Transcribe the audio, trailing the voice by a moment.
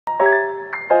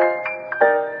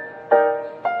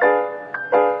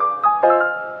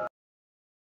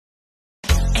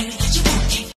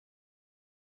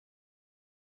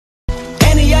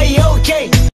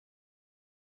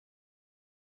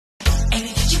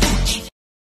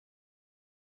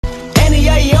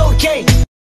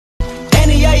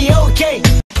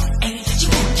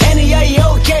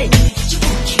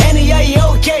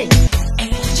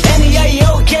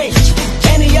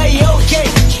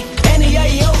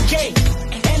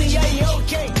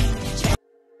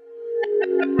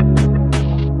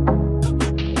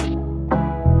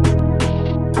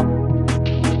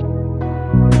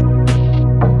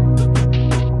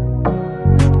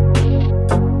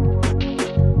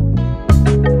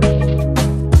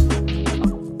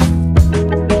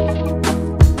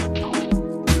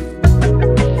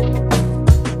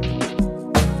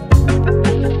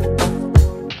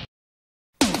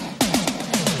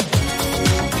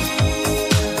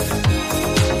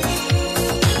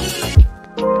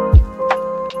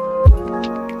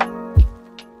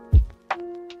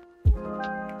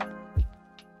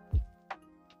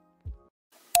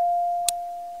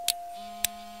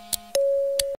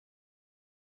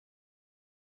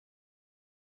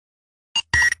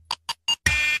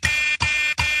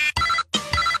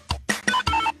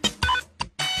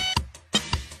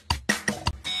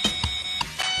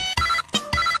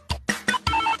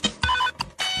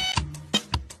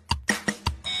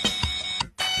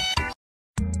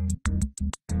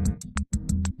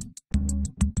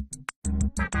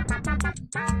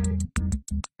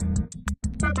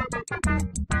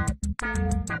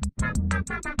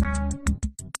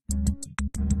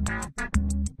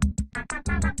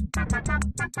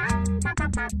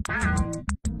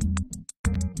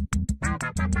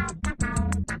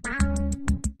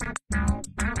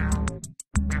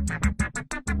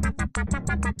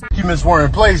Documents were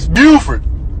in place. Buford,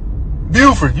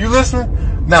 you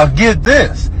listening? Now get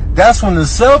this. That's when the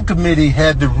subcommittee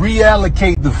had to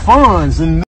reallocate the funds.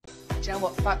 And do you know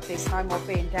what? Fuck this. No more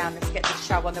being down. Let's get this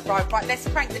show on the road. Right, let's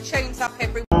crank the tunes up,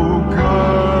 everyone.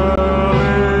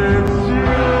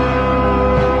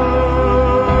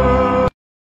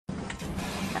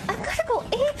 I'm gonna go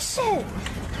apeshit.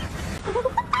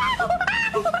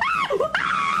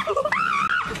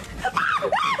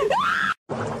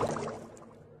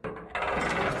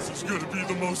 This is gonna be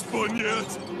the most fun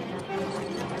yet.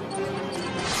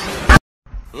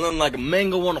 Looking like a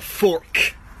mango on a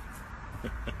fork.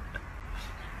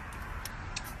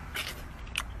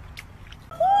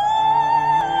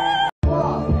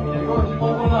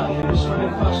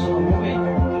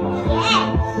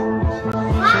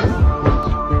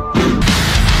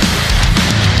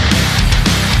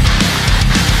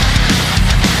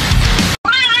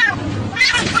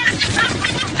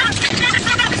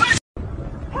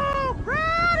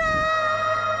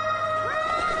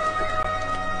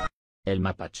 El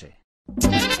mapache.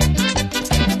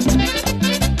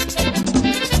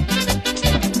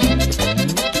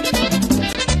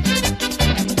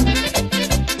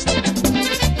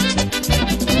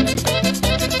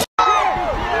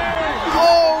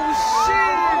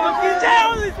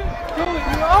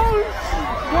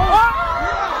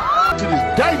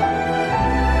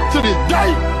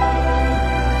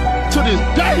 To this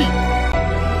day.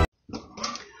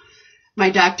 My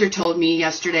doctor told me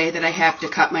yesterday that I have to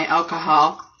cut my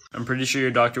alcohol. I'm pretty sure your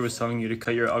doctor was telling you to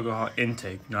cut your alcohol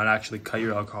intake, not actually cut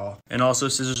your alcohol. And also,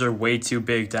 scissors are way too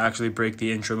big to actually break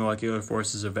the intramolecular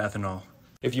forces of ethanol.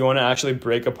 If you want to actually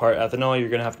break apart ethanol, you're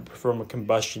going to have to perform a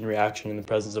combustion reaction in the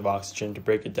presence of oxygen to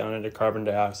break it down into carbon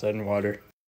dioxide and water.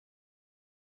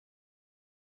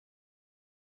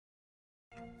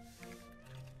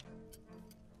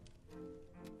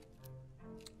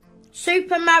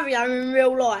 Super Mario in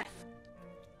real life.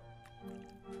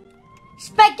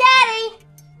 Spaghetti!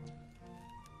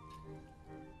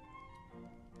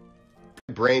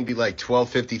 Brain be like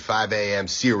 12:55 a.m.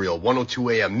 cereal,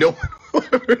 1:02 a.m. No.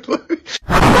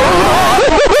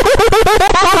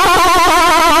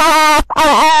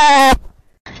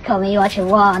 Call me what you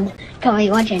want, call me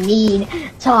what you need.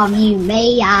 Tom, you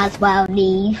may as well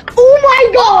leave. Oh my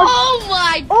god! Oh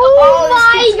my god! Oh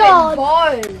my god!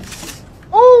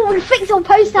 Oh, we fix your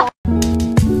poster.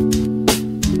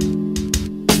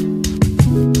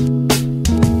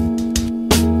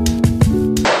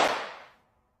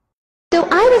 So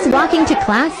I was walking to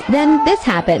class, then this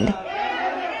happened.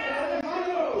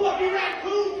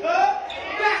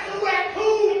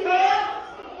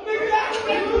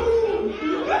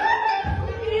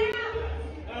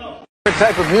 This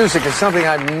type of music is something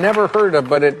I've never heard of,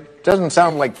 but it doesn't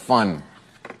sound like fun.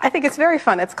 I think it's very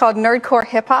fun. It's called nerdcore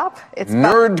hip hop. It's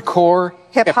nerdcore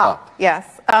hip hop.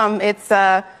 Yes. It's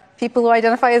people who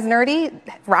identify as nerdy,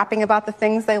 rapping about the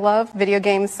things they love: video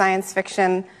games, science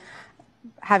fiction,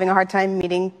 having a hard time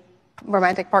meeting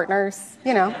romantic partners.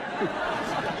 You know,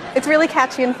 it's really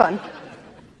catchy and fun.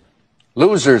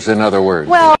 Losers, in other words.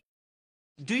 Well,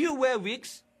 do you wear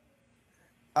wigs?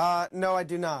 No, I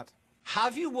do not.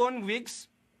 Have you worn wigs?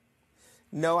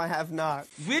 No, I have not.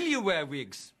 Will you wear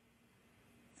wigs?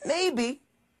 Maybe.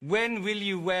 When will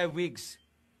you wear wigs?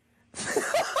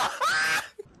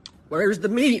 Where's the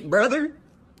meat, brother?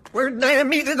 Where's the damn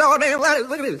meat? It's all damn lettuce.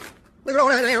 Look at this. Look at all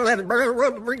that damn lettuce, brother.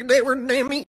 Where's the damn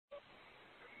meat?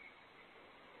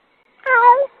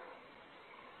 Ow.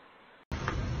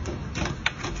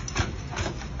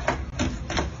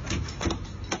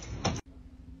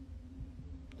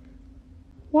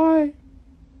 Why?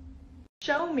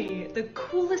 Show me the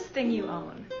coolest thing you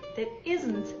own that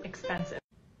isn't expensive.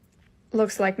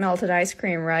 Looks like melted ice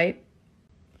cream, right?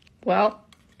 Well,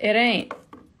 it ain't.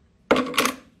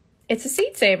 It's a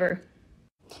seat saver.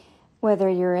 Whether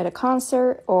you're at a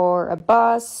concert or a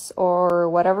bus or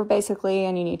whatever basically,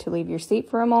 and you need to leave your seat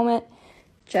for a moment,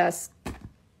 just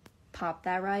pop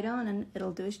that right on and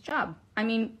it'll do its job. I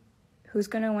mean, who's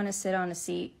gonna want to sit on a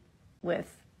seat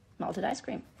with melted ice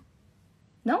cream?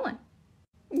 No one.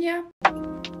 Yeah.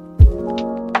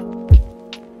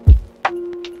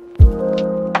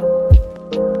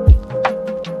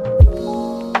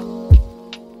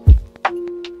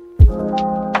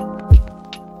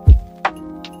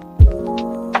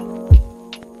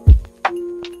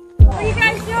 What are you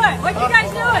guys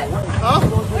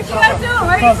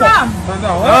are you from?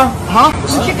 Huh?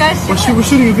 What you guys shooting? We're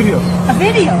shooting a video. A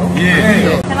video?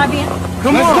 Yeah. Can I be in?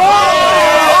 Come on.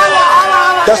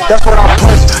 That's what I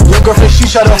push. Your girlfriend, she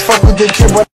shut up, fuck with the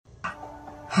kid.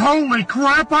 Holy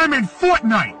crap, I'm in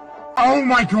Fortnite! Oh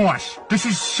my gosh, this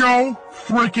is so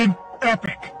freaking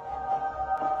epic.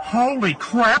 Holy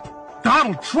crap,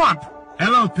 Donald Trump!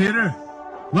 Hello, Peter.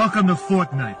 Welcome to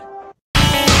Fortnite.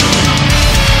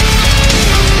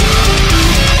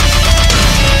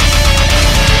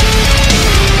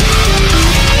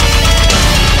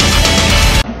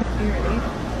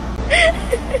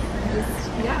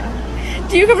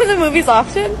 Do you come to the movies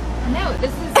often? No,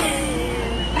 this is...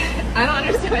 I don't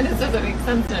understand why this doesn't make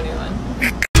sense to anyone.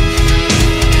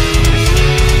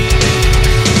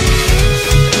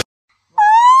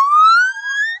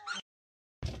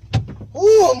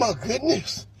 Oh my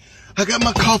goodness. I got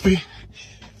my coffee.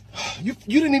 You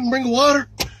didn't even bring water?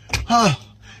 Huh?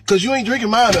 Cause you ain't drinking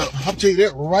mine up. I'll tell you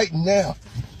that right now.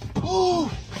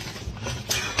 Oh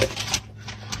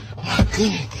my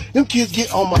goodness. Them kids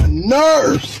get on my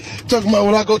nerves. Talking about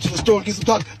when I go to the store and get some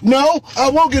talkies. No, I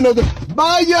won't get no.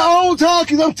 Buy your own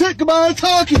talkies. I'm sick of buying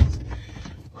talkies.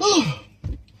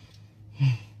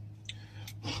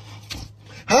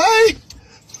 Hey.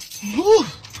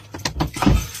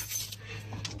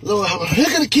 Lord, look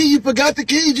at the key. You forgot the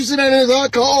key. You sit down in our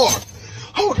car.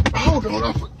 Hold on. I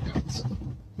forgot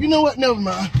something. You know what? Never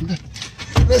mind.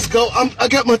 Let's go. I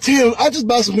got my tan. I just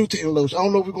bought some new tan lotion. I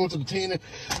don't know if we're going to the tan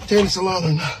salon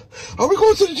or not. Are we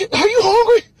going to the gym? Are you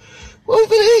hungry? What are we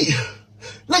gonna eat?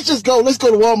 Let's just go. Let's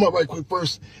go to Walmart right quick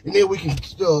first, and then we can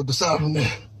decide from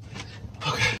there.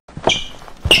 Okay.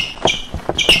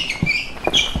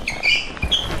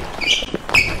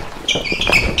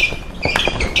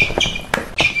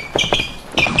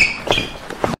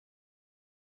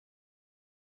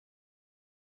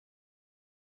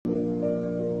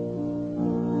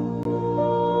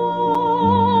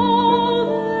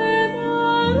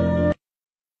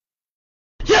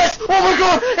 Yes! Oh my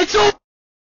God! It's so.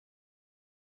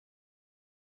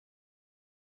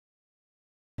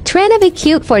 Trying to be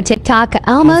cute for TikTok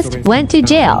almost went to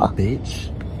jail. Bitch.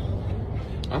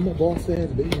 I'm a boss ass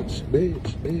bitch.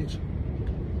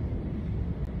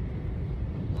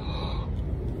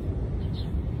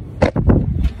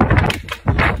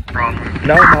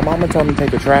 No, my mama told me to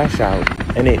take the trash out,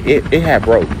 and it had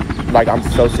broke. Like, I'm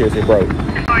so serious, it broke.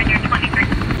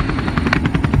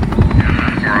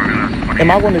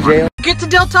 Am I going to jail? Get to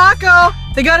Del Taco.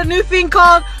 They got a new thing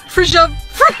called free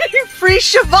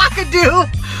shavacadoo.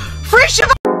 Free shav.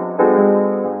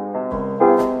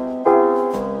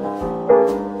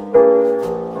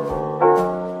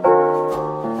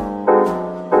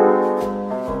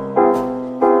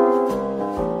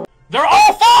 They're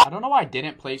all full! I don't know why I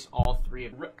didn't place all three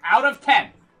of them. Out of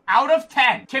 10. Out of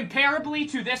 10. Comparably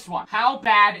to this one. How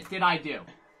bad did I do?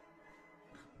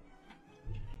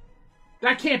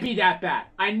 That can't be that bad.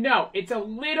 I know. It's a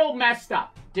little messed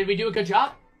up. Did we do a good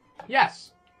job?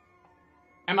 Yes.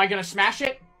 Am I gonna smash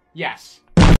it? Yes.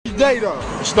 Day though.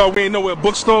 You know we ain't know where a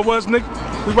bookstore was, nigga.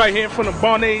 We right here in front of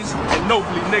Barney's and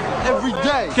Nobley, nigga. Every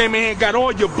day. Came in here and got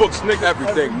all your books, nigga.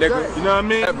 Everything, nigga. You know what I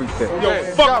mean? Everything. Yo,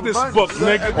 fuck this book,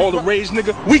 nigga. All the raised,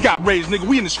 nigga. We got raised, nigga.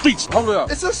 We in the streets. Hold it up.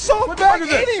 It's a salt bag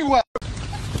anyway.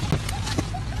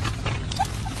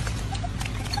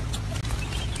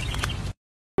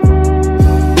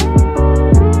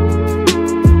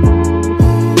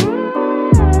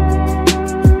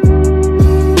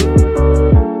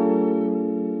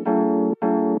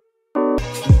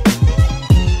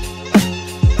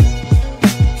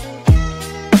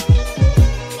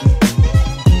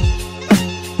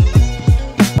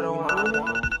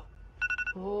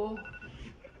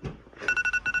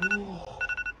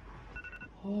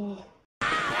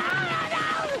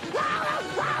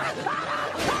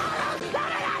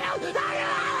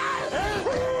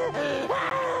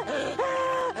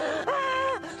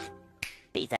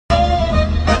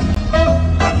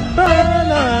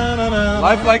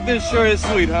 Life like this sure is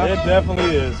sweet, huh? It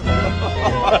definitely is.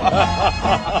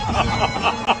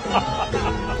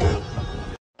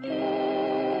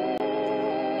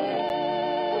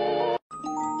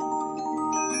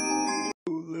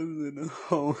 Who lives in a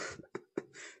home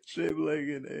shaped like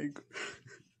an egg?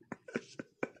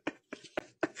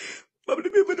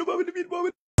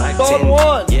 Zone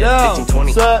 1, down,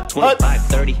 set, 25,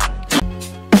 30.